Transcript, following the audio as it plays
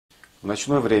В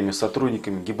ночное время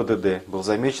сотрудниками ГИБДД был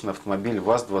замечен автомобиль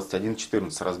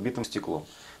ВАЗ-2114 с разбитым стеклом.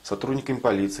 Сотрудниками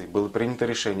полиции было принято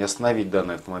решение остановить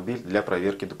данный автомобиль для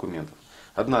проверки документов.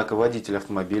 Однако водитель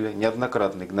автомобиля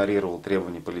неоднократно игнорировал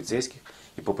требования полицейских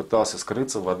и попытался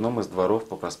скрыться в одном из дворов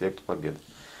по проспекту Победы.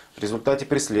 В результате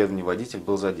преследования водитель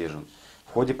был задержан.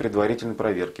 В ходе предварительной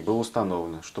проверки было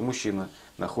установлено, что мужчина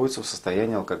находится в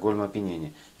состоянии алкогольного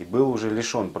опьянения и был уже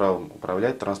лишен права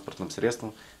управлять транспортным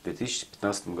средством в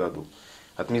 2015 году.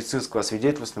 От медицинского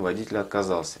освидетельствования водитель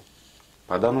отказался.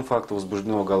 По данному факту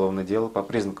возбуждено уголовное дело по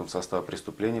признакам состава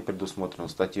преступления, предусмотренного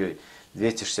статьей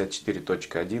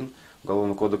 264.1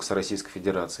 Уголовного кодекса Российской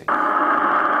Федерации. Интересно,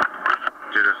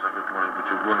 как может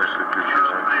быть угон, если ключи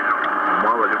забили?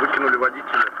 Мало ли, выкинули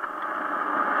водителя.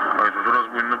 А это же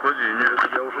разбойное нападение. Это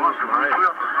я уже не знаю.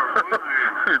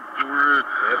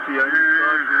 Это я не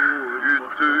скажу.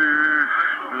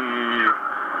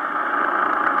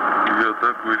 Я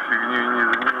такой фигней не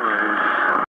занимаюсь.